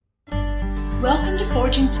Welcome to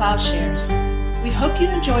Forging Plowshares. We hope you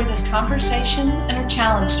enjoy this conversation and are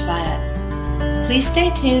challenged by it. Please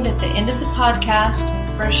stay tuned at the end of the podcast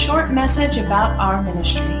for a short message about our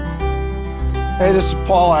ministry. Hey, this is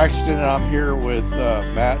Paul Axton, and I'm here with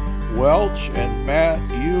Matt Welch. And Matt,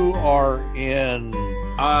 you are in...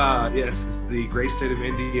 Yes, it's the great state of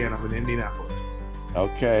Indiana. I'm in Indianapolis.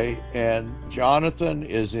 Okay, and Jonathan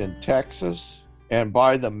is in Texas. And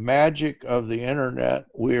by the magic of the internet,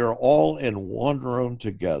 we are all in one room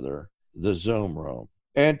together, the Zoom room.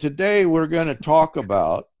 And today we're going to talk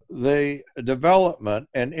about the development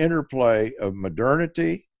and interplay of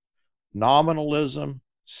modernity, nominalism,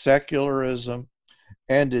 secularism,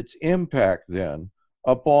 and its impact then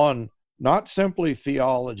upon not simply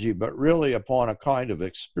theology, but really upon a kind of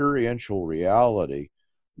experiential reality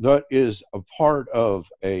that is a part of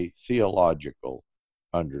a theological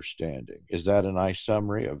understanding. Is that a nice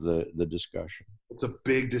summary of the discussion? It's a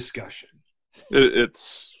big discussion. It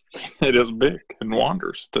is big and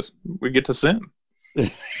wanders. We get to sin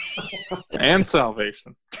and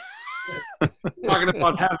salvation. Talking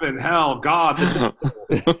about heaven, hell, God.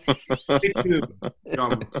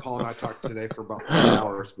 Paul and I talked today for about 3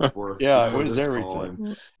 hours before. Yeah, it was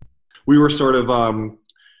everything. We were sort of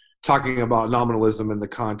talking about nominalism in the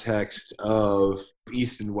context of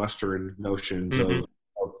East and Western notions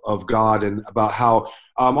of God, and about how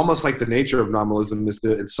almost like the nature of nominalism is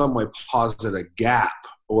to in some way posit a gap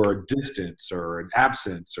or a distance or an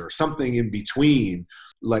absence or something in between,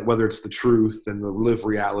 like whether it's the truth and the lived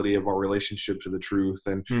reality of our relationship to the truth.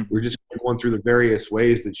 And we're just going through the various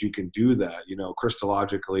ways that you can do that,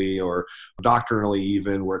 Christologically or doctrinally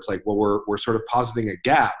even, where it's like, well, we're sort of positing a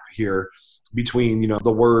gap here between,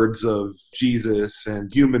 the words of Jesus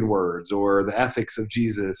and human words, or the ethics of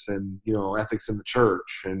Jesus and, ethics in the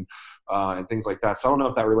church and things like that. So I don't know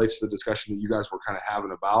if that relates to the discussion that you guys were kind of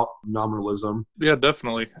having about nominalism. Yeah,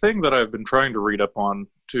 definitely. The thing that I've been trying to read up on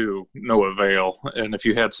to no avail, and if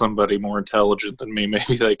you had somebody more intelligent than me,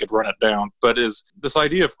 maybe they could run it down, but is this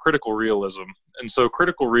idea of critical realism. And so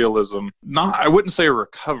critical realism, I wouldn't say a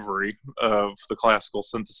recovery of the classical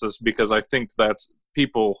synthesis, because I think that's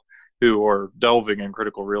people who are delving in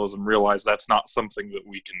critical realism realize that's not something that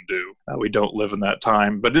we can do. We don't live in that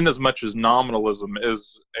time. But in as much as nominalism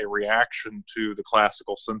is a reaction to the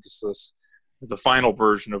classical synthesis, the final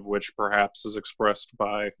version of which perhaps is expressed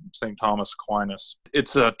by St. Thomas Aquinas,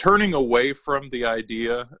 it's a turning away from the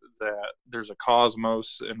idea that there's a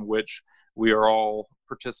cosmos in which we are all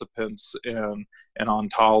participants in an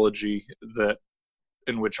ontology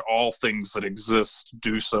in which all things that exist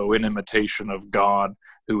do so in imitation of God,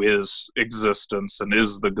 who is existence and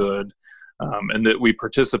is the good, and that we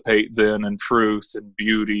participate then in truth and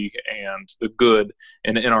beauty and the good.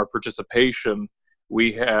 And in our participation,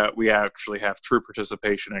 we actually have true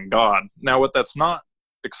participation in God. Now, what that's not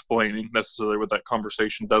explaining necessarily, what that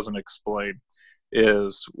conversation doesn't explain,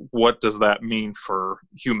 is what does that mean for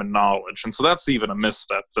human knowledge? And so that's even a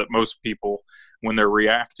misstep that most people, when they're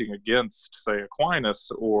reacting against, say,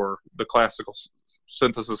 Aquinas or the classical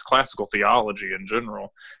synthesis, classical theology in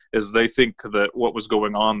general, is they think that what was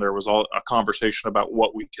going on there was all a conversation about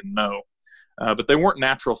what we can know. But they weren't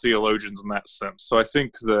natural theologians in that sense. So I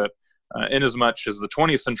think that in as much as the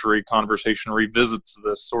 20th century conversation revisits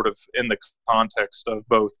this sort of in the context of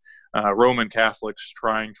both Roman Catholics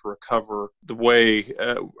trying to recover the way,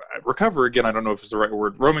 recover again, I don't know if it's the right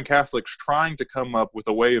word, Roman Catholics trying to come up with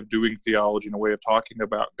a way of doing theology and a way of talking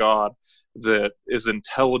about God that is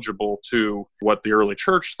intelligible to what the early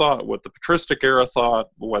church thought, what the patristic era thought,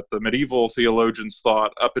 what the medieval theologians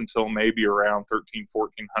thought, up until maybe around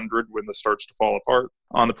 1400 when this starts to fall apart.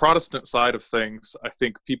 On the Protestant side of things, I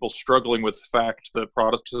think people struggling with the fact that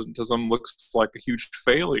Protestantism looks like a huge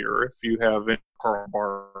failure if you have Karl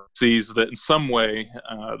Barth sees that in some way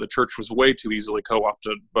the church was way too easily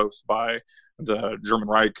co-opted, both by the German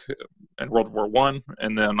Reich in World War I,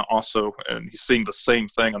 and then also, and he's seeing the same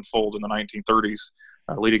thing unfold in the 1930s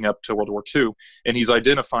leading up to World War II. And he's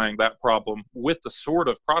identifying that problem with the sort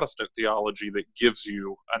of Protestant theology that gives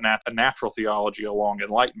you a natural theology along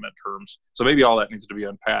Enlightenment terms. So maybe all that needs to be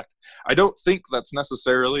unpacked. I don't think that's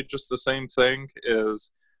necessarily just the same thing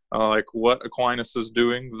as like what Aquinas is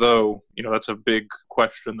doing, though, that's a big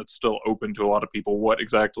question that's still open to a lot of people. What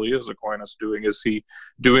exactly is Aquinas doing? Is he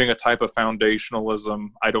doing a type of foundationalism?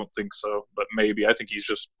 I don't think so, but maybe. I think he's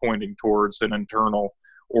just pointing towards an internal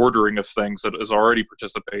ordering of things that is already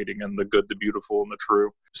participating in the good, the beautiful, and the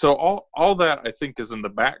true. So all that, I think, is in the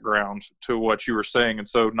background to what you were saying. And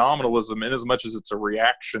so nominalism, in as much as it's a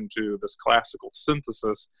reaction to this classical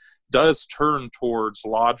synthesis, does turn towards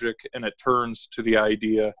logic, and it turns to the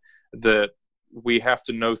idea that we have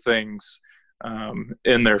to know things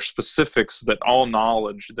in their specifics that all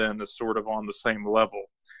knowledge then is sort of on the same level.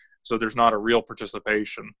 So there's not a real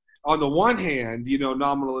participation. On the one hand,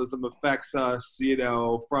 nominalism affects us,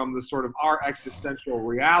 from the sort of our existential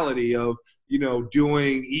reality of,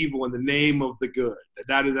 doing evil in the name of the good.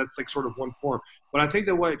 That's like sort of one form. But I think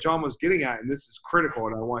that what John was getting at, and this is critical,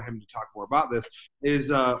 and I want him to talk more about this, is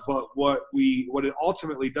but what it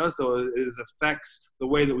ultimately does though is affects the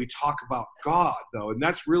way that we talk about God though, and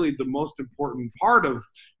that's really the most important part of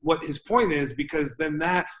what his point is, because then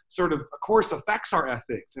that sort of course affects our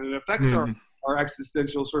ethics, and it affects our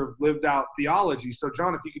existential sort of lived out theology. So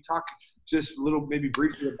John, if you could talk just a little, maybe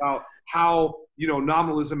briefly, about how,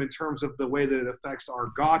 nominalism in terms of the way that it affects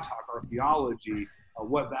our God talk, our theology,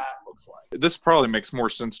 what that looks like. This probably makes more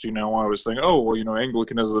sense to you now. I was thinking,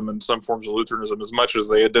 Anglicanism and some forms of Lutheranism, as much as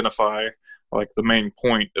they identify like the main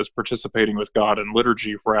point as participating with God in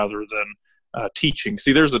liturgy rather than teaching.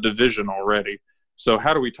 See, there's a division already. So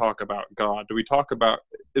how do we talk about God?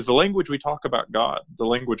 Is the language we talk about God the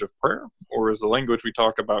language of prayer, or is the language we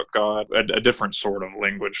talk about God a different sort of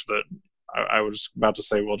language that I was about to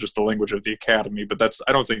say, well, just the language of the academy, but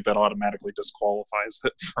I don't think that automatically disqualifies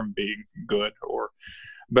it from being good or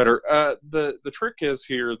better. The trick is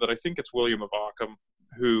here that I think it's William of Ockham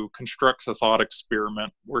who constructs a thought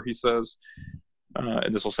experiment where he says,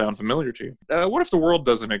 and this will sound familiar to you, what if the world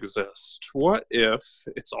doesn't exist? What if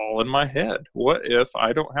it's all in my head? What if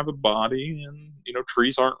I don't have a body, and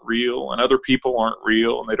trees aren't real, and other people aren't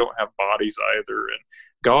real, and they don't have bodies either, and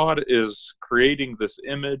God is creating this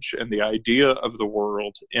image and the idea of the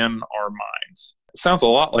world in our minds? It sounds a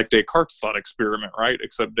lot like Descartes' thought experiment, right?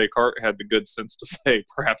 Except Descartes had the good sense to say,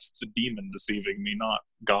 perhaps it's a demon deceiving me, not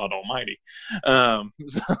God Almighty.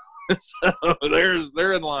 So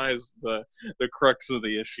therein lies the crux of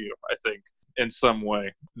the issue, I think, in some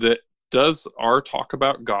way. That does our talk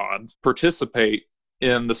about God participate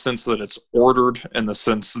in the sense that it's ordered, in the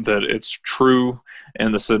sense that it's true,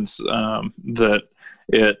 in the sense that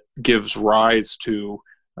it gives rise to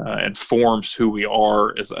and forms who we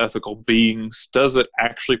are as ethical beings? Does it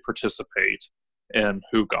actually participate in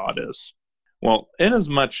who God is? Well,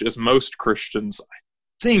 inasmuch as most Christians, I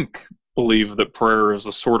think, believe that prayer is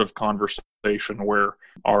a sort of conversation where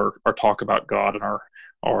our talk about God and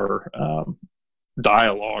our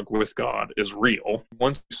dialogue with God is real.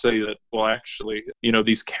 Once you say that, well, actually,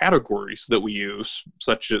 these categories that we use,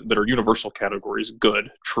 that are universal categories,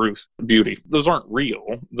 good, truth, beauty, those aren't real.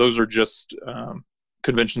 Those are just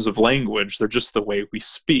conventions of language. They're just the way we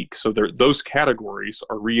speak. So those categories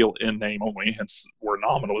are real in name only, hence where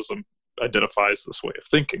nominalism identifies this way of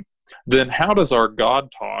thinking. Then how does our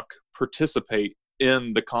God talk participate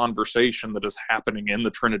in the conversation that is happening in the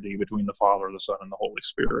Trinity between the Father, the Son, and the Holy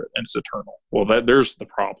Spirit, and it's eternal? Well, there's the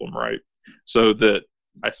problem, right? So that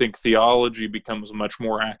I think theology becomes much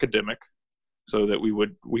more academic, so that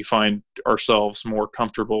we find ourselves more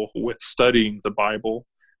comfortable with studying the Bible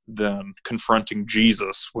than confronting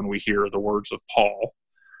Jesus when we hear the words of Paul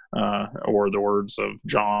or the words of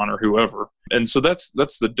John or whoever. And so that's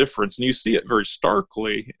the difference. And you see it very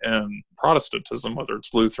starkly in Protestantism, whether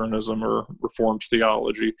it's Lutheranism or Reformed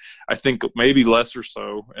theology. I think maybe less or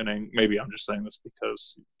so, and maybe I'm just saying this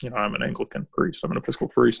because I'm an Anglican priest, I'm an Episcopal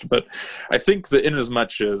priest, but I think that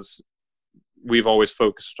inasmuch as we've always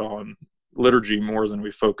focused on liturgy more than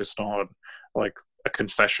we focused on like a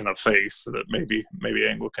confession of faith, that maybe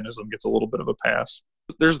Anglicanism gets a little bit of a pass.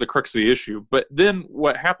 There's the crux of the issue. But then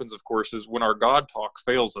what happens, of course, is when our God talk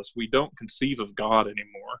fails us, we don't conceive of God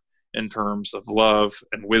anymore in terms of love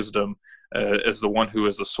and wisdom as the one who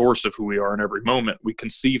is the source of who we are in every moment. We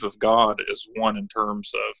conceive of God as one in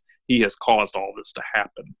terms of he has caused all this to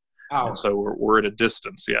happen. Power. And so we're at a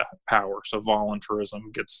distance, power. So voluntarism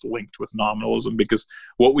gets linked with nominalism, because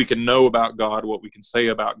what we can know about God, what we can say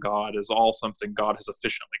about God, is all something God has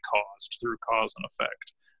efficiently caused through cause and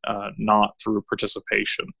effect, not through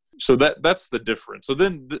participation. So that's the difference. So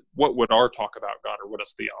then what would our talk about God, or what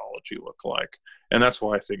does theology look like? And that's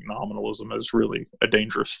why I think nominalism is really a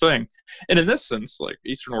dangerous thing. And in this sense, like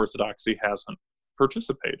Eastern Orthodoxy hasn't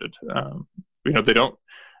participated. They don't.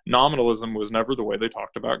 Nominalism was never the way they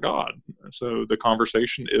talked about God. So the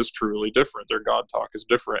conversation is truly different. Their God talk is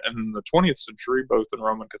different. And in the 20th century, both in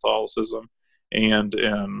Roman Catholicism and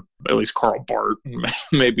in at least Karl Barth,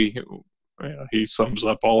 maybe he sums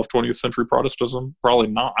up all of 20th century Protestantism. Probably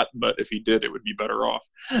not, but if he did, it would be better off.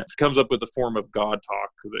 He comes up with a form of God talk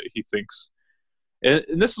that he thinks.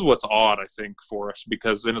 And this is what's odd, I think, for us,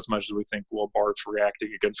 because in as much as we think, well, Barth's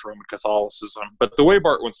reacting against Roman Catholicism, but the way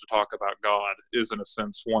Barth wants to talk about God is, in a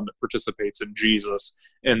sense, one that participates in Jesus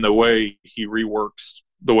in the way he reworks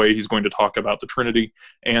the way he's going to talk about the Trinity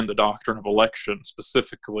and the doctrine of election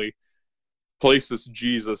specifically places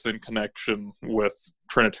Jesus in connection with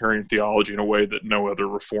Trinitarian theology in a way that no other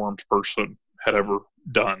Reformed person had ever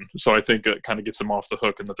done. So I think it kind of gets him off the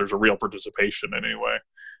hook, and that there's a real participation anyway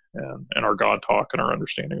in our God talk and our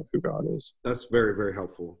understanding of who God is. That's very, very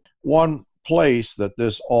helpful. One place that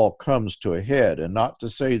this all comes to a head, and not to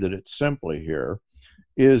say that it's simply here,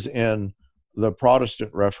 is in the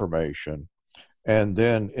Protestant Reformation, and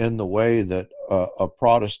then in the way that a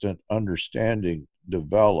Protestant understanding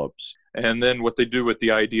develops. And then what they do with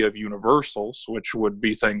the idea of universals, which would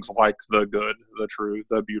be things like the good, the true,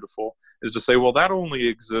 the beautiful, is to say, well, that only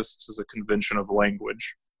exists as a convention of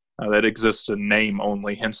language. That exists in name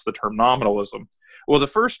only, hence the term nominalism. Well, the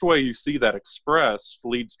first way you see that expressed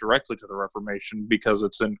leads directly to the Reformation, because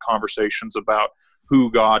it's in conversations about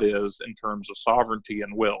who God is in terms of sovereignty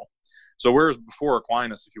and will. So whereas before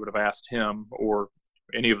Aquinas, if you would have asked him or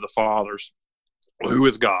any of the fathers, well, who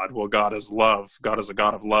is God? Well, God is love. God is a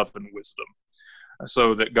God of love and wisdom.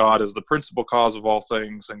 So that God is the principal cause of all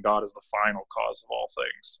things, and God is the final cause of all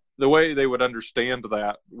things. The way they would understand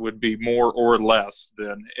that would be more or less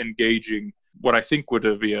than engaging what I think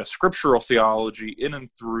would be a scriptural theology in and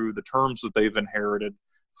through the terms that they've inherited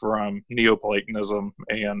from Neoplatonism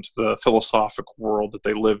and the philosophic world that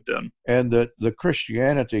they lived in. And that the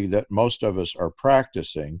Christianity that most of us are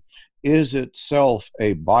practicing is itself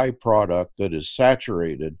a byproduct that is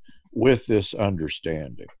saturated with this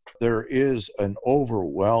understanding. There is an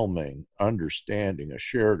overwhelming understanding, a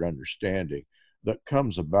shared understanding that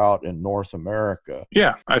comes about in North America.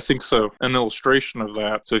 Yeah, I think so. An illustration of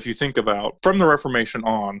that. So if you think about, from the Reformation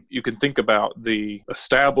on, you can think about the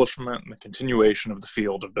establishment and the continuation of the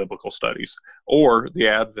field of biblical studies, or the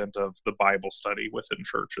advent of the Bible study within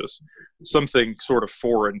churches. Something sort of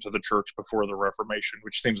foreign to the church before the Reformation,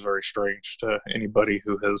 which seems very strange to anybody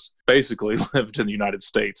who has basically lived in the United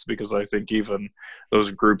States, because I think even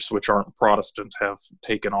those groups which aren't Protestant have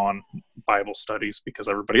taken on Bible studies because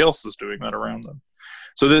everybody else is doing that around them.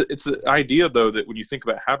 So it's the idea, though, that when you think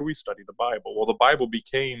about how do we study the Bible, well, the Bible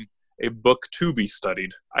became a book to be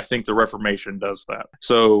studied. I think the Reformation does that.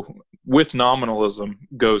 So with nominalism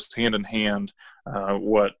goes hand in hand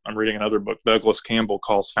what I'm reading another book, Douglas Campbell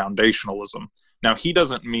calls foundationalism. Now, he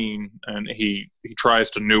doesn't mean, and he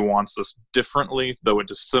tries to nuance this differently, though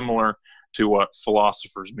it is similar to what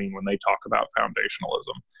philosophers mean when they talk about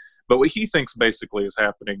foundationalism. But what he thinks basically is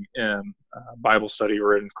happening in Bible study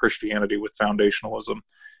or in Christianity with foundationalism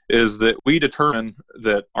is that we determine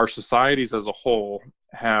that our societies as a whole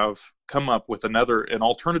have come up with an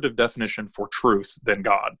alternative definition for truth than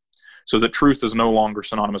God. So that truth is no longer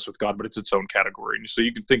synonymous with God, but it's its own category. And so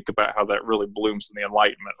you can think about how that really blooms in the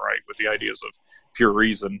Enlightenment, right, with the ideas of pure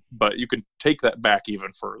reason, but you can take that back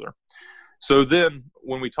even further. So then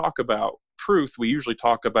when we talk about truth, we usually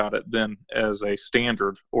talk about it then as a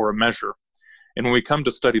standard or a measure. And when we come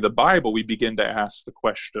to study the Bible, we begin to ask the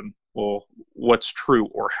question, well, what's true,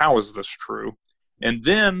 or how is this true? And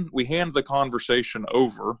then we hand the conversation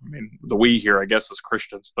over. I mean, the we here, I guess, is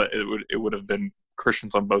Christians, but it would have been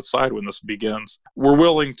Christians on both sides when this begins. We're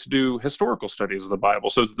willing to do historical studies of the Bible.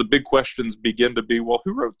 So the big questions begin to be, well,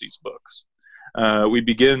 who wrote these books? We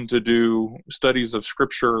begin to do studies of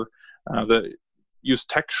Scripture that use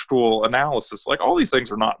textual analysis. Like, all these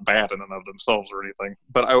things are not bad in and of themselves or anything,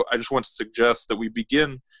 but I just want to suggest that we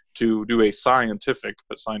begin to do a scientific,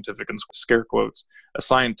 but scientific in scare quotes, a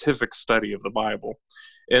scientific study of the Bible.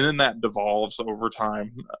 And then that devolves over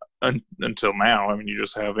time until now. I mean, you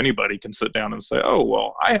just have anybody can sit down and say, oh,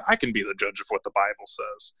 well, I can be the judge of what the Bible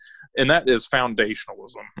says. And that is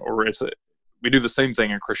foundationalism, or we do the same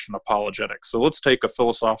thing in Christian apologetics. So let's take a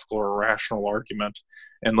philosophical or rational argument,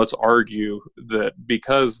 and let's argue that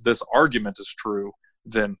because this argument is true,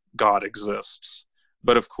 then God exists.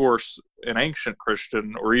 But of course, an ancient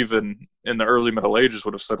Christian, or even in the early Middle Ages,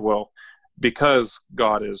 would have said, well, because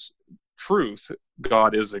God is truth,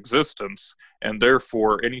 God is existence, and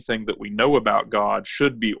therefore anything that we know about God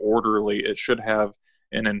should be orderly. It should have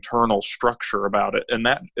an internal structure about it, and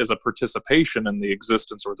that is a participation in the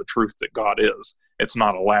existence or the truth that God is. It's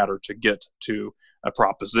not a ladder to get to a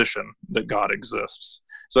proposition that God exists.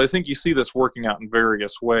 So I think you see this working out in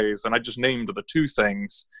various ways, and I just named the two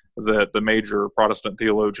things that the major Protestant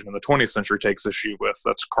theologian in the 20th century takes issue with.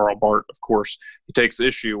 That's Karl Barth, of course. He takes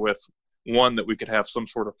issue with, one, that we could have some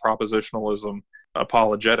sort of propositionalism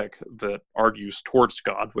apologetic that argues towards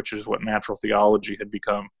God, which is what natural theology had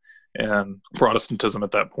become and Protestantism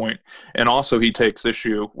at that point. And also he takes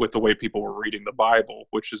issue with the way people were reading the Bible,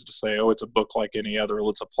 which is to say, oh, it's a book like any other.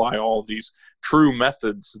 Let's apply all these true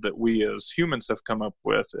methods that we as humans have come up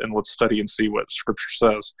with, and let's study and see what Scripture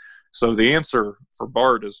says. So the answer for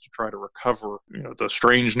Barth is to try to recover, the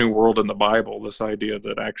strange new world in the Bible, this idea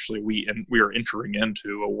that actually we are entering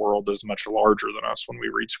into a world that's much larger than us when we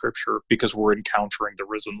read Scripture, because we're encountering the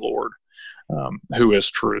risen Lord, who is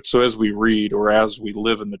truth. So as we read, or as we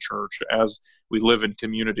live in the church, as we live in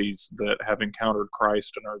communities that have encountered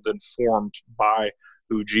Christ and are then formed by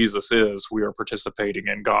who Jesus is, we are participating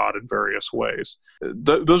in God in various ways.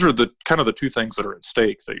 Those are the kind of the two things that are at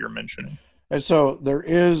stake that you're mentioning. And so there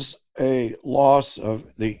is a loss of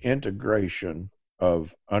the integration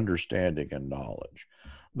of understanding and knowledge.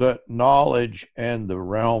 That knowledge and the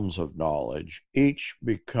realms of knowledge each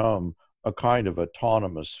become a kind of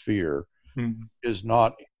autonomous sphere, is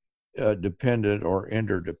not dependent or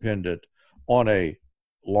interdependent on a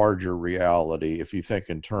larger reality. If you think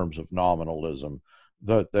in terms of nominalism,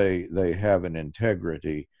 that they have an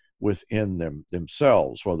integrity within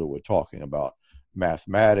themselves, whether we're talking about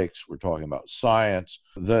mathematics, we're talking about science,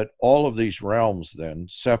 that all of these realms then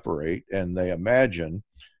separate, and they imagine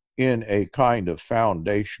in a kind of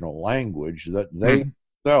foundational language that they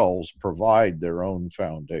themselves provide their own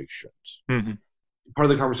foundations. Part of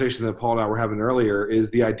the conversation that Paul and I were having earlier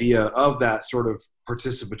is the idea of that sort of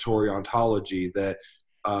participatory ontology that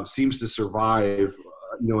seems to survive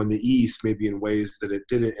in the East, maybe in ways that it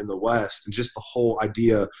didn't in the West, and just the whole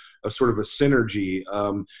idea of sort of a synergy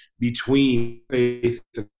between faith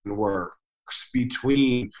and works,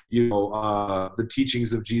 between the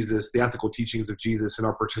teachings of Jesus, the ethical teachings of Jesus, and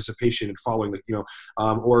our participation in following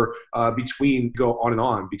or between, go on and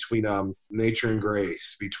on, between nature and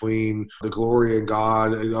grace, between the glory and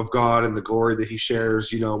God and the glory that he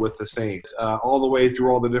shares with the saints, all the way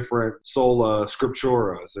through all the different sola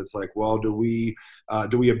scripturas. It's like, well, do we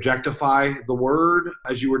objectify the word,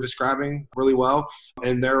 as you were describing really well,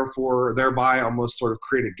 and thereby almost sort of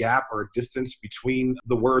create a gap or a distance between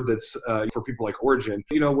the word that's for people like Origen,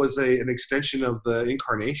 was an extension of the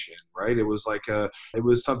incarnation, right? It was like it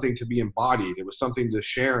was something to be embodied. It was something to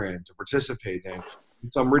share in, to participate in.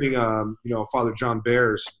 And so I'm reading, Father John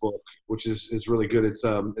Bear's book, which is really good. It's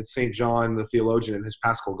St. John the theologian in his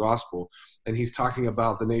Paschal Gospel, and he's talking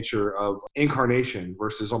about the nature of incarnation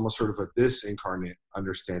versus almost sort of a disincarnate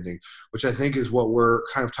understanding, which I think is what we're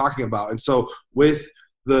kind of talking about. And so with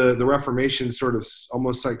the Reformation sort of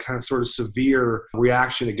almost like kind of sort of severe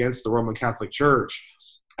reaction against the Roman Catholic Church,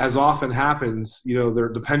 as often happens,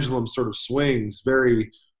 the pendulum sort of swings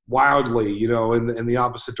very wildly, in the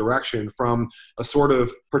opposite direction from a sort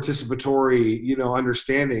of participatory,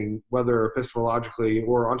 understanding, whether epistemologically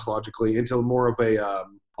or ontologically, into more of a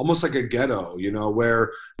almost like a ghetto,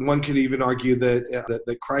 where one could even argue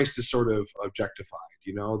that Christ is sort of objectified,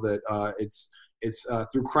 that it's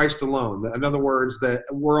through Christ alone. In other words, that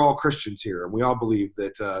we're all Christians here, and we all believe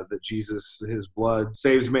that Jesus, his blood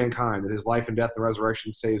saves mankind, that his life and death and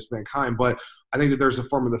resurrection saves mankind. But I think that there's a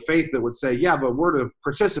form of the faith that would say, yeah, but we're to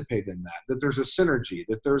participate in that there's a synergy,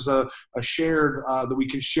 that there's a shared, that we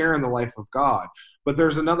can share in the life of God. But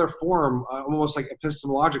there's another form, almost like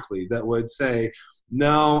epistemologically, that would say,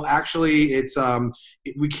 no, actually, it's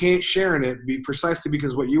we can't share in it, precisely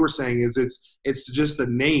because what you were saying is it's just a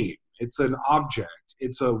name. It's an object.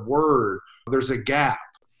 It's a word. There's a gap.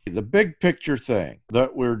 The big picture thing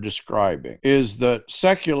that we're describing is that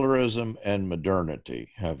secularism and modernity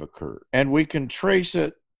have occurred. And we can trace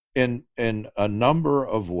it in a number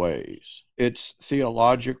of ways. It's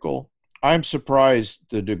theological. I'm surprised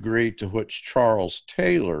the degree to which Charles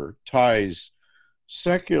Taylor ties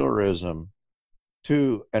secularism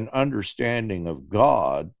to an understanding of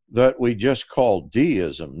God that we just call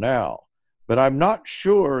deism now. But I'm not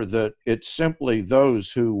sure that it's simply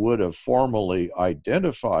those who would have formally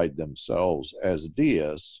identified themselves as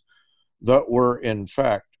deists that were in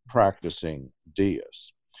fact practicing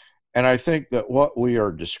deists. And I think that what we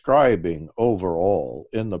are describing overall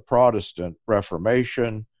in the Protestant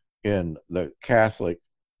Reformation, in the Catholic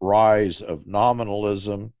rise of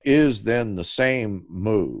nominalism, is then the same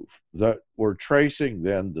move, that we're tracing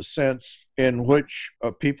then the sense in which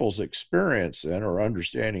people's experience then, or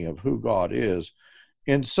understanding of who God is,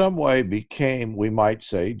 in some way became, we might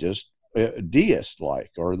say, just deist-like,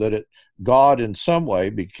 or that God in some way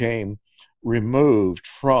became removed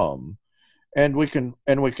from. And we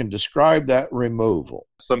can describe that removal.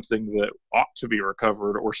 Something that ought to be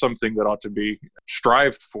recovered, or something that ought to be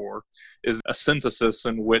strived for, is a synthesis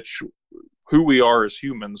in which who we are as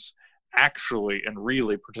humans actually and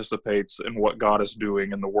really participates in what God is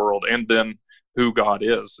doing in the world, and then who God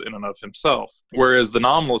is in and of himself. Whereas the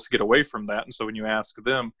nominalists get away from that. And so when you ask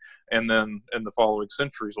them, and then in the following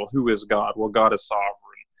centuries, well, who is God? Well, God is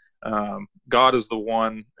sovereign. God is the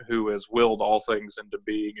one who has willed all things into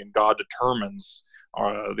being, and God determines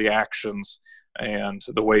the actions and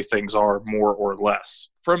the way things are, more or less.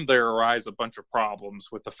 From there arise a bunch of problems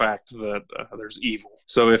with the fact that there's evil.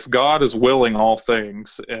 So if God is willing all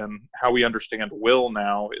things, and how we understand will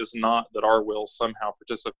now is not that our will somehow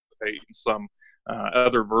participate in some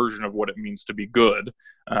other version of what it means to be good,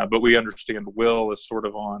 but we understand will is sort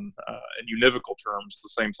of on, in univocal terms, the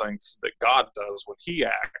same things that God does when he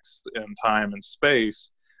acts in time and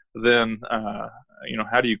space, then,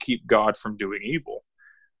 how do you keep God from doing evil?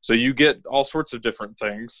 So you get all sorts of different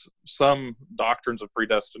things. Some doctrines of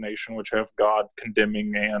predestination, which have God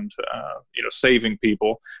condemning and saving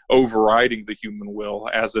people, overriding the human will,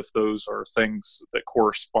 as if those are things that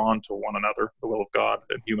correspond to one another, the will of God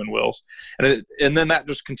and human wills. And then that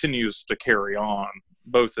just continues to carry on,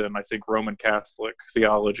 both in, I think, Roman Catholic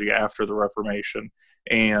theology after the Reformation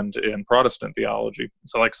and in Protestant theology.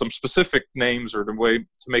 So like some specific names or the way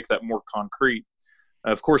to make that more concrete.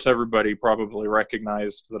 Of course, everybody probably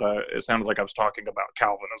recognized that it sounded like I was talking about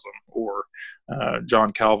Calvinism or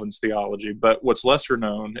John Calvin's theology. But what's lesser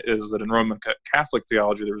known is that in Roman Catholic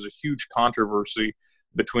theology, there was a huge controversy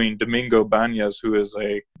between Domingo Banez, who is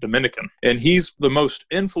a Dominican, and he's the most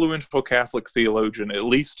influential Catholic theologian, at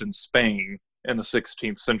least in Spain, in the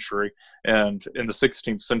 16th century. And in the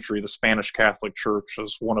 16th century, the Spanish Catholic Church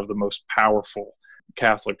was one of the most powerful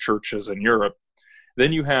Catholic churches in Europe.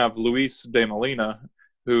 Then you have Luis de Molina,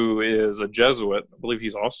 who is a Jesuit. I believe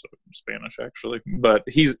he's also Spanish, actually. But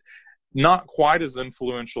he's not quite as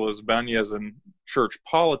influential as Banez in church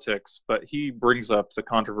politics, but he brings up the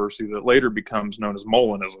controversy that later becomes known as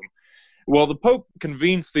Molinism. Well, the Pope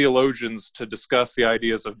convenes theologians to discuss the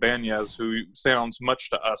ideas of Banez, who sounds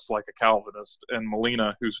much to us like a Calvinist, and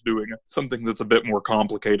Molina, who's doing something that's a bit more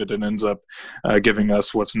complicated and ends up giving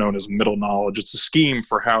us what's known as middle knowledge. It's a scheme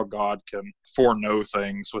for how God can foreknow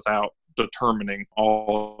things without determining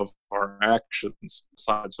all of our actions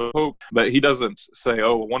besides hope. But he doesn't say,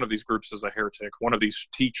 oh, one of these groups is a heretic, one of these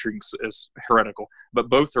teachings is heretical, but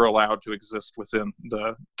both are allowed to exist within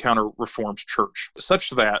the counter-reformed church. Such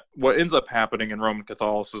that what ends up happening in Roman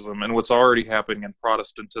Catholicism and what's already happening in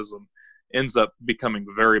Protestantism ends up becoming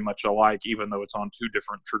very much alike, even though it's on two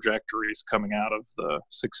different trajectories coming out of the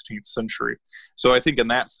 16th century. So I think in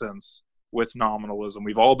that sense, with nominalism,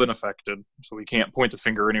 we've all been affected, so we can't point a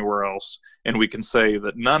finger anywhere else, and we can say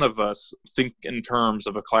that none of us think in terms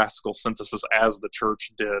of a classical synthesis as the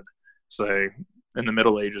church did, say, in the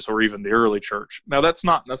Middle Ages or even the early church. Now, that's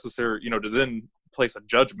not necessary, to then place a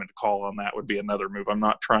judgment call on that would be another move. I'm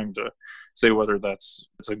not trying to say whether it's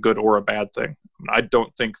a good or a bad thing. I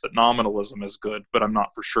don't think that nominalism is good, but I'm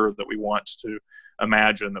not for sure that we want to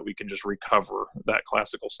imagine that we can just recover that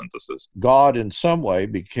classical synthesis. God in some way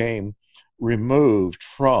became removed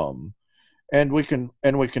from, and we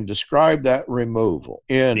can describe that removal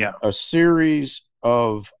in a series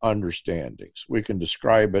of understandings. We can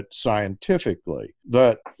describe it scientifically,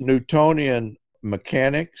 that Newtonian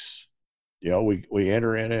mechanics, we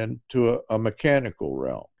enter into a mechanical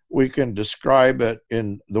realm. We can describe it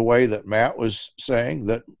in the way that Matt was saying,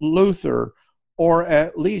 that Luther, or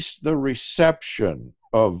at least the reception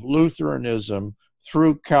of Lutheranism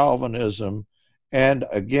through Calvinism, and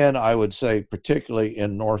again, I would say particularly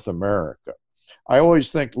in North America. I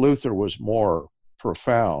always think Luther was more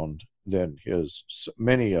profound than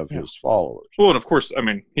many of his followers. Well, and of course,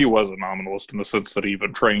 he was a nominalist in the sense that he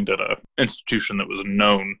even trained at an institution that was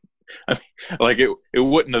known. It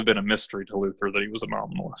wouldn't have been a mystery to Luther that he was a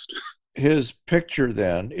nominalist. His picture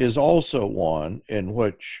then is also one in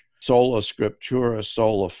which sola scriptura,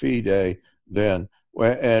 sola fide, then,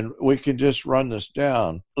 and we can just run this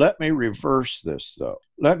down. Let me reverse this, though.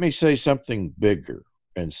 Let me say something bigger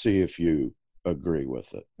and see if you agree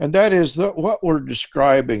with it. And that is that what we're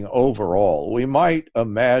describing overall, we might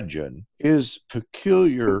imagine, is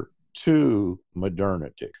peculiar to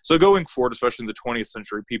modernity. So going forward, especially in the 20th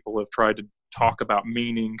century, people have tried to talk about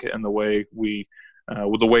meaning and the way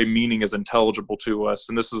meaning is intelligible to us.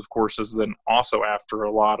 And this, of course, is then also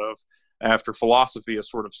after philosophy is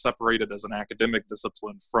sort of separated as an academic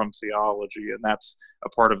discipline from theology, and that's a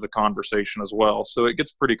part of the conversation as well. So it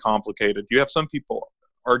gets pretty complicated. You have some people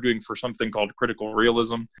arguing for something called critical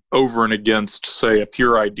realism over and against, say, a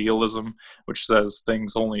pure idealism, which says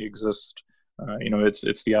things only exist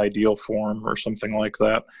It's the ideal form or something like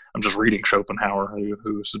that. I'm just reading Schopenhauer,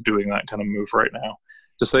 who's doing that kind of move right now,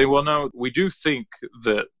 to say, well, no, we do think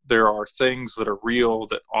that there are things that are real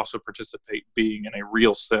that also participate being in a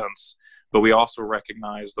real sense, but we also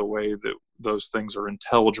recognize the way that those things are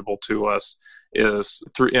intelligible to us is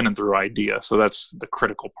through idea. So that's the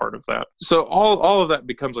critical part of that. So all of that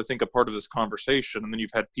becomes, I think, a part of this conversation. And then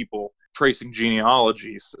you've had people tracing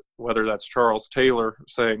genealogies, whether that's Charles Taylor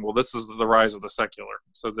saying, well, this is the rise of the secular,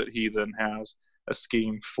 so that he then has a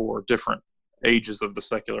scheme for different ages of the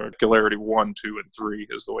secularity 1, 2, and 3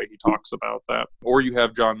 is the way he talks about that. Or you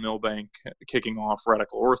have John Milbank kicking off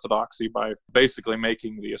radical orthodoxy by basically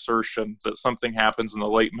making the assertion that something happens in the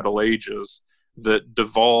late Middle Ages that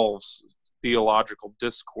devolves theological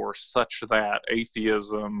discourse such that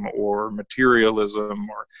atheism or materialism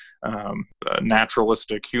or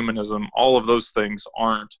naturalistic humanism, all of those things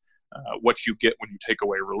aren't what you get when you take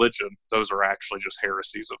away religion. Those are actually just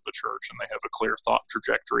heresies of the church, and they have a clear thought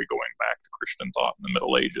trajectory going back to Christian thought in the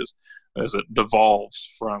Middle Ages as it devolves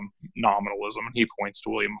from nominalism. And he points to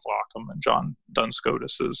William of Ockham and John Duns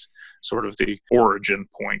Scotus as sort of the origin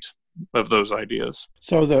point of those ideas.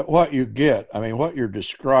 So that what you get, what you're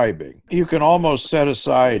describing, you can almost set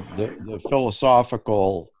aside the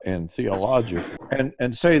philosophical and theological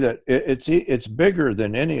and say that it's bigger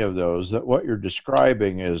than any of those, that what you're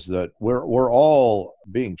describing is that we're all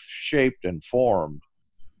being shaped and formed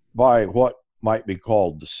by what might be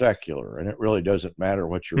called the secular, and it really doesn't matter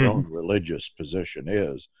what your own religious position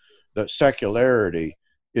is, that secularity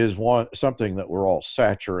is something that we're all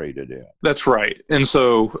saturated in. That's right. And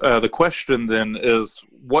so the question then is,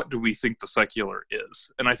 what do we think the secular is?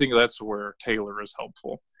 And I think that's where Taylor is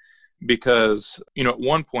helpful. Because, at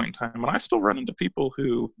one point in time, and I still run into people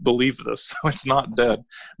who believe this, so it's not dead,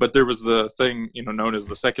 but there was the thing, known as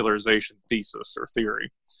the secularization thesis or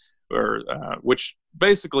theory, which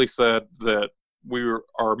basically said that we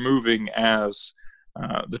are moving as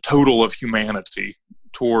the total of humanity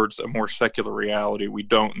towards a more secular reality. We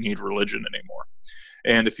don't need religion anymore.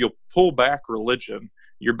 And if you'll pull back religion,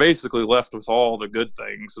 you're basically left with all the good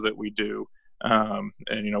things that we do.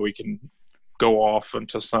 And we can go off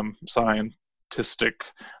into some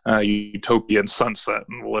scientistic utopian sunset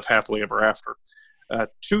and we'll live happily ever after.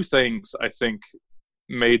 Two things, I think,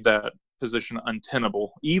 made that position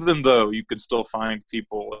untenable, even though you could still find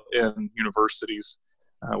people in universities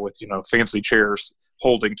with fancy chairs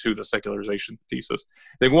holding to the secularization thesis.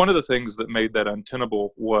 I think one of the things that made that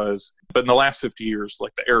untenable was, but in the last 50 years,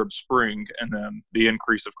 like the Arab Spring and then the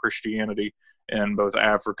increase of Christianity in both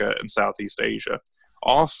Africa and Southeast Asia.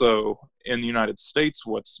 Also, in the United States,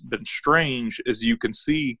 what's been strange is you can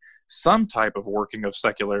see some type of working of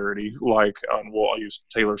secularity, like, I'll use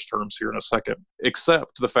Taylor's terms here in a second,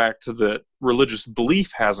 except the fact that religious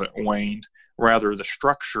belief hasn't waned. Rather, the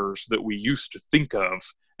structures that we used to think of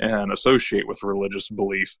and associate with religious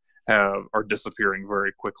belief are disappearing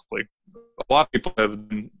very quickly. A lot of people have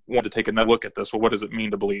wanted to take another look at this. Well, what does it mean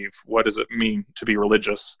to believe? What does it mean to be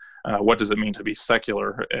religious? What does it mean to be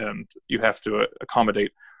secular? And you have to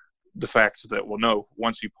accommodate the fact that, well, no,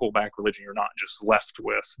 once you pull back religion, you're not just left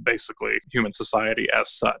with basically human society as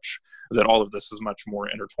such, that all of this is much more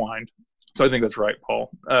intertwined. So I think that's right, Paul.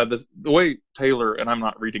 The way Taylor, and I'm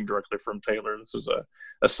not reading directly from Taylor, this is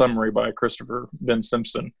a summary by Christopher Ben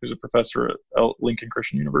Simpson, who's a professor at Lincoln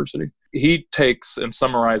Christian University. He takes and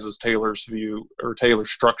summarizes Taylor's view, or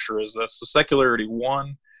Taylor's structure as this. So secularity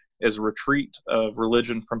 1 is a retreat of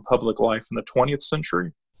religion from public life in the 20th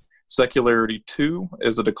century. Secularity 2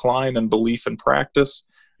 is a decline in belief and practice,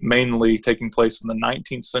 mainly taking place in the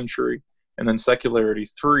 19th century. And then secularity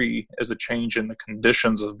 3 is a change in the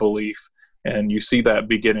conditions of belief. And you see that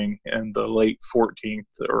beginning in the late 14th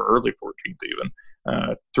or early 14th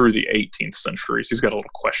even, through the 18th century. So he's got a little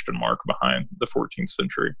question mark behind the 14th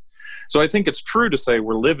century. So I think it's true to say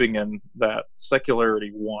we're living in that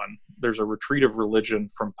secularity 1. There's a retreat of religion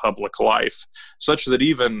from public life, such that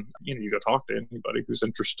even, you go talk to anybody who's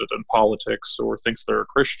interested in politics or thinks they're a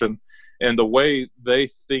Christian, and the way they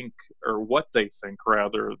think, or what they think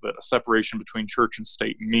rather, that a separation between church and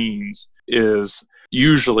state means is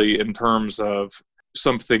usually in terms of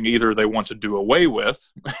something either they want to do away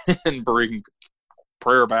with and bring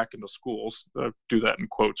prayer back into schools, do that in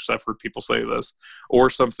quotes, I've heard people say this, or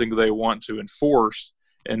something they want to enforce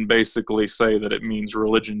and basically say that it means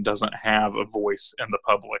religion doesn't have a voice in the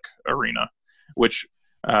public arena, which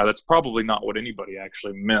that's probably not what anybody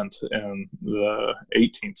actually meant in the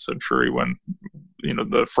 18th century when,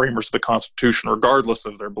 the framers of the Constitution, regardless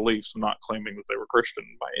of their beliefs, I'm not claiming that they were Christian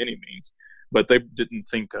by any means, but they didn't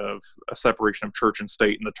think of a separation of church and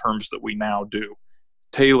state in the terms that we now do.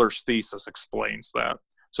 Taylor's thesis explains that,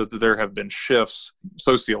 so that there have been shifts,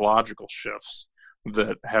 sociological shifts,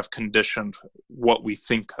 that have conditioned what we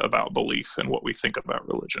think about belief and what we think about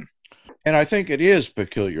religion. And I think it is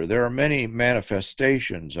peculiar. There are many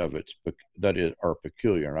manifestations of it that are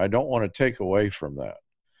peculiar, and I don't want to take away from that.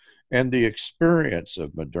 And the experience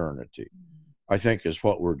of modernity, I think, is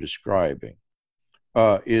what we're describing,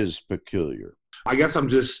 is peculiar. I guess I'm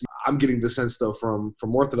getting the sense, though, from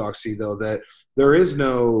Orthodoxy, though, that there is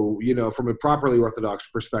no, from a properly Orthodox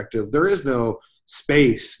perspective, there is no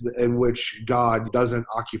space in which God doesn't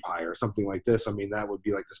occupy or something like this. I mean, that would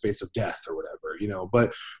be like the space of death or whatever,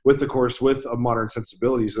 But with modern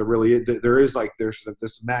sensibilities, there's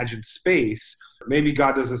this imagined space. Maybe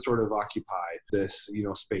God doesn't sort of occupy this,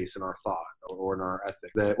 space in our thought or in our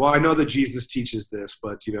ethic. That, well, I know that Jesus teaches this,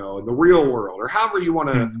 but, in the real world, or however you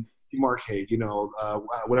want to demarcate,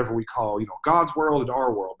 whatever we call, God's world and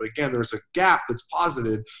our world. But again, there's a gap that's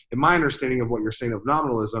posited, in my understanding of what you're saying of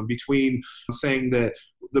nominalism, between saying that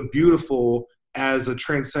the beautiful as a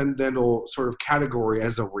transcendental sort of category,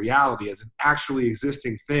 as a reality, as an actually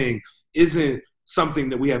existing thing, isn't something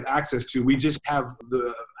that we have access to. We just have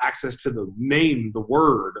the access to the name, the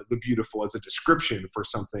word, the beautiful, as a description for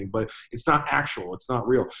something, but it's not actual, it's not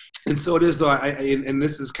real. And so it is, though, and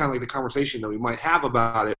this is kind of like the conversation that we might have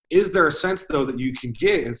about it. Is there a sense, though, that you can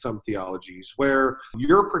get in some theologies where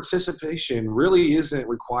your participation really isn't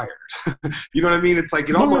required? You know what I mean? It's like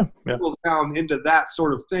it almost goes down into that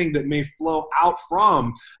sort of thing that may flow out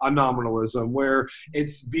from a nominalism, where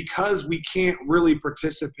it's because we can't really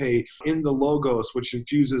participate in the logos, which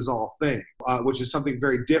infuses all things, which is something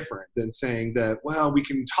very different than saying that, well, we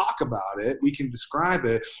can talk about it, we can describe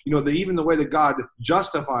it. Even the way that God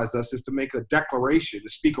justifies us is to make a declaration, to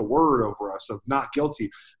speak a word over us of not guilty,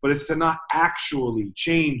 but it's to not actually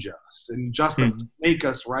change us and just to make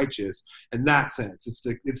us righteous in that sense.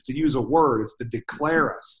 It's to use a word, it's to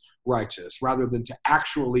declare us righteous rather than to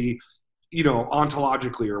actually,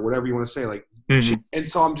 ontologically or whatever you want to say. And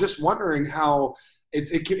so I'm just wondering how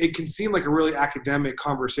it can seem like a really academic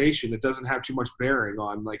conversation that doesn't have too much bearing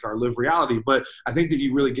on like our lived reality, but I think that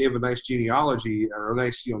you really gave a nice genealogy or a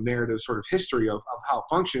nice narrative sort of history of how it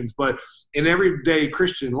functions. But in everyday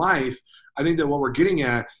Christian life, I think that what we're getting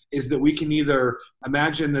at is that we can either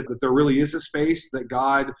imagine that there really is a space that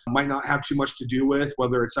God might not have too much to do with,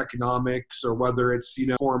 whether it's economics or whether it's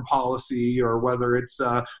foreign policy or whether it's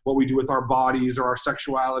what we do with our bodies or our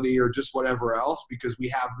sexuality or just whatever else, because we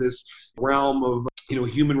have this realm of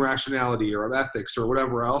human rationality or of ethics or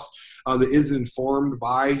whatever else that is informed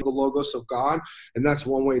by the Logos of God. And that's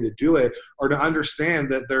one way to do it, or to understand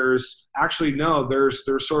that there's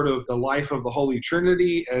sort of the life of the Holy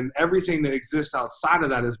Trinity, and everything that exists outside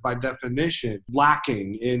of that is by definition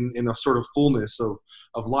lacking in a sort of fullness of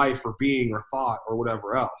life or being or thought or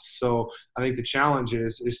whatever else. So I think the challenge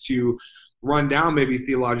is to run down maybe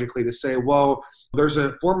theologically to say, well, there's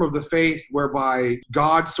a form of the faith whereby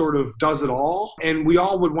God sort of does it all. And we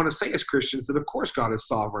all would want to say as Christians that of course God is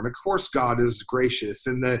sovereign, of course God is gracious,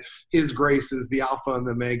 and that his grace is the Alpha and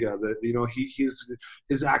the Omega, that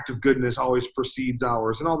his act of goodness always precedes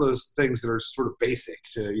ours, and all those things that are sort of basic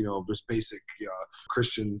to just basic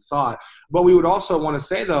Christian thought. But we would also want to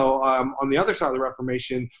say, though, on the other side of the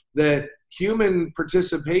Reformation, that human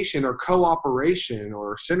participation or cooperation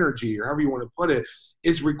or synergy, or however you want to put it,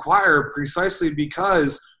 is required precisely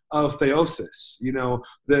because of theosis,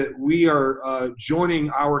 that we are joining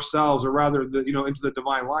ourselves, or rather into the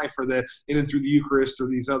divine life, or that in and through the Eucharist or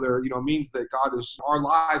these other means that God is, our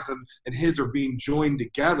lives and his are being joined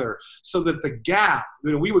together, so that the gap,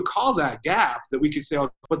 we would call that gap, that we could say,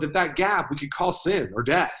 but that gap we could call sin or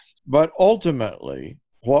death. But ultimately,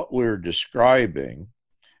 what we're describing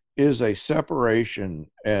is a separation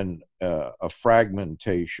and a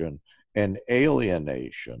fragmentation and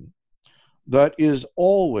alienation that is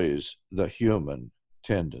always the human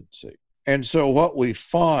tendency. And so what we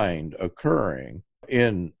find occurring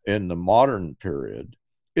in the modern period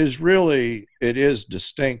is really, it is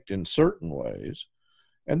distinct in certain ways.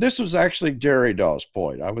 And this was actually Derrida's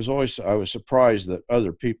point. I was surprised that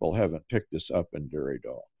other people haven't picked this up in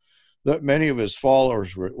Derrida, that many of his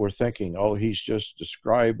followers were thinking, oh, he's just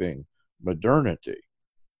describing modernity.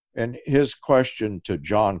 And his question to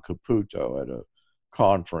John Caputo at a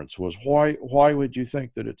conference was, why would you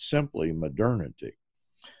think that it's simply modernity?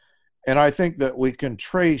 And I think that we can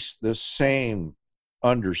trace this same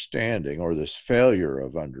understanding, or this failure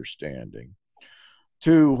of understanding,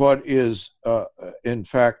 to what is, in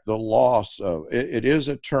fact, the loss of, it is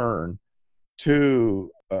a turn to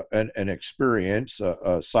an experience,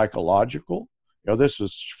 psychological. This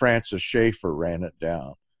was Francis Schaeffer ran it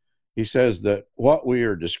down. He says that what we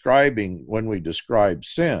are describing when we describe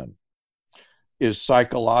sin is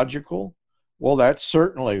psychological. Well, that's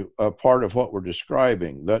certainly a part of what we're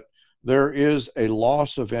describing, that there is a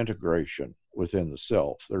loss of integration within the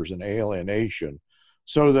self. There's an alienation,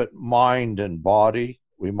 so that mind and body,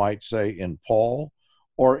 we might say in Paul,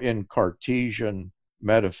 or in Cartesian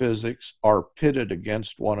metaphysics, are pitted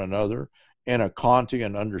against one another. In a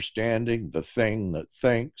Kantian understanding, the thing that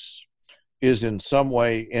thinks is in some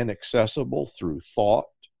way inaccessible through thought.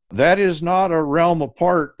 That is not a realm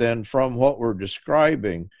apart then from what we're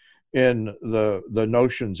describing in the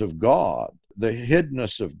notions of God. The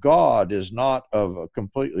hiddenness of God is not of a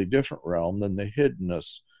completely different realm than the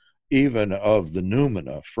hiddenness even of the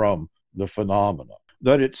noumena from the phenomena.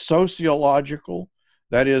 That it's sociological,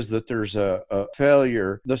 that is, that there's a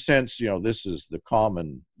failure, the sense, this is the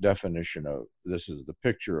common definition of, this is the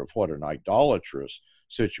picture of what an idolatrous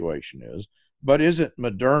situation is, but isn't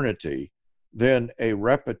modernity then a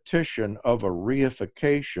repetition of a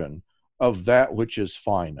reification of that which is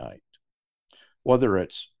finite? Whether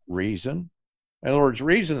it's reason, in other words,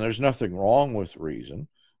 reason, there's nothing wrong with reason,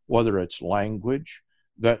 whether it's language,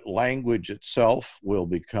 that language itself will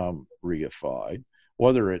become reified,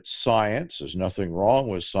 whether it's science, there's nothing wrong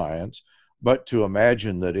with science, but to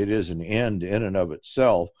imagine that it is an end in and of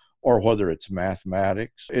itself, or whether it's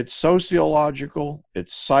mathematics. It's sociological,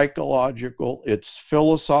 it's psychological, it's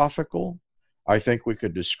philosophical. I think we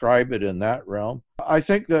could describe it in that realm. I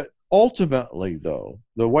think that ultimately, though,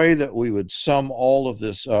 the way that we would sum all of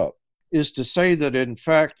this up is to say that, in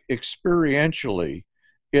fact, experientially,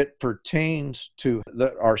 it pertains to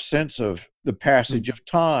our sense of the passage of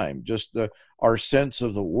time, just our sense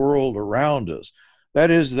of the world around us.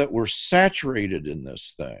 That is, that we're saturated in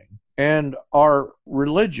this thing. And our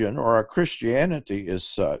religion or our Christianity is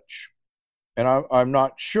such, and I'm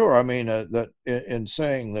not sure, that in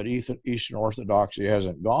saying that Eastern Orthodoxy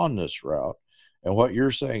hasn't gone this route, and what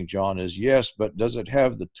you're saying, John, is yes, but does it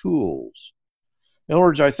have the tools? In other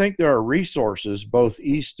words, I think there are resources, both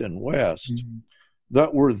East and West,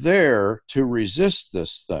 that were there to resist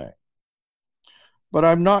this thing. But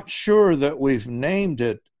I'm not sure that we've named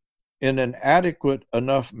it in an adequate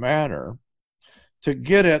enough manner to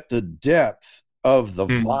get at the depth of the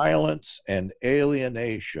violence and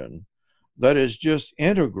alienation that is just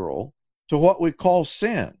integral to what we call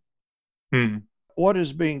sin. What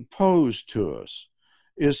is being posed to us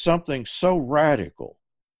is something so radical.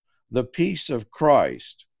 The peace of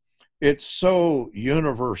Christ, it's so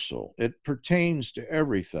universal, it pertains to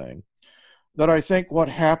everything, that I think what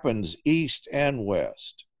happens East and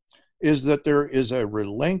West is that there is a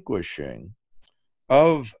relinquishing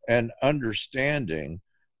of an understanding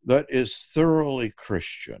that is thoroughly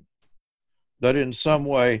Christian, that in some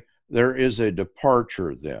way there is a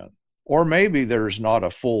departure then, or maybe there's not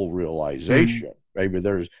a full realization.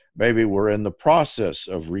 Maybe we're in the process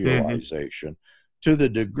of realization to the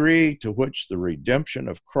degree to which the redemption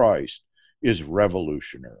of Christ is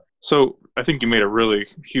revolutionary. So I think you made a really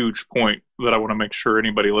huge point that I want to make sure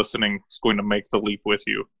anybody listening is going to make the leap with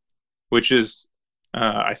you, which is,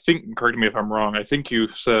 I think, correct me if I'm wrong, I think you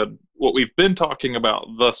said what we've been talking about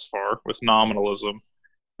thus far with nominalism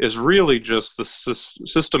is really just the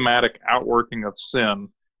systematic outworking of sin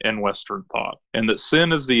in Western thought, and that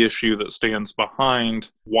sin is the issue that stands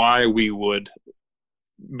behind why we would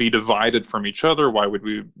be divided from each other, why would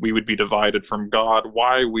we would be divided from God,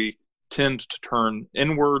 why we tend to turn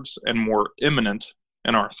inwards and more immanent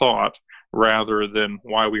in our thought rather than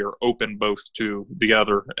why we are open both to the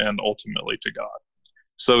other and ultimately to God.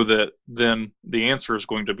 So that then the answer is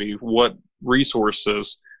going to be, what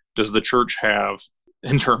resources does the church have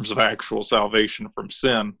in terms of actual salvation from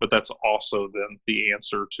sin? But that's also then the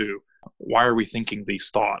answer to, why are we thinking these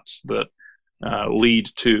thoughts that lead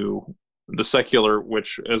to the secular,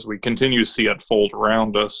 which as we continue to see unfold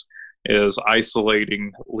around us, is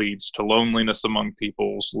isolating, leads to loneliness among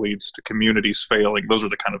peoples, leads to communities failing. Those are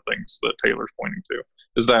the kind of things that Taylor's pointing to.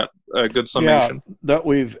 Is that a good summation? Yeah, that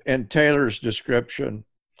we've, in Taylor's description,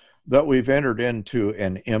 that we've entered into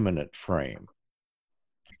an imminent frame.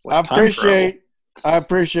 Like I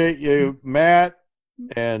appreciate you, Matt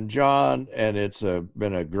and John, and it's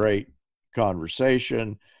been a great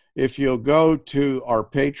conversation. If you'll go to our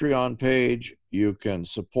Patreon page, you can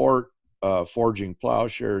support Forging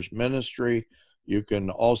Plowshares Ministry. You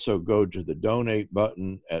can also go to the donate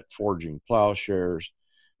button at Forging Plowshares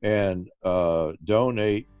and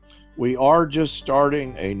donate. We are just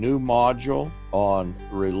starting a new module on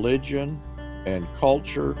religion and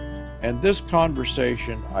culture, and this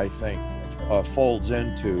conversation, I think, folds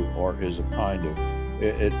into, or is a kind of,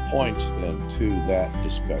 it points then to that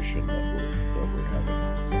discussion that we're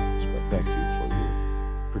having. thank you for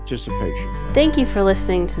your participation. Thank you for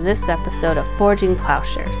listening to this episode of Forging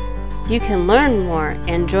Plowshares. You can learn more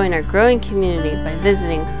and join our growing community by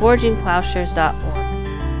visiting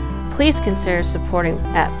forgingplowshares.org. Please consider supporting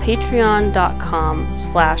at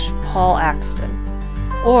patreon.com/Paul Axton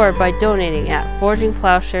or by donating at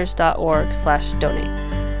forgingplowshares.org/donate.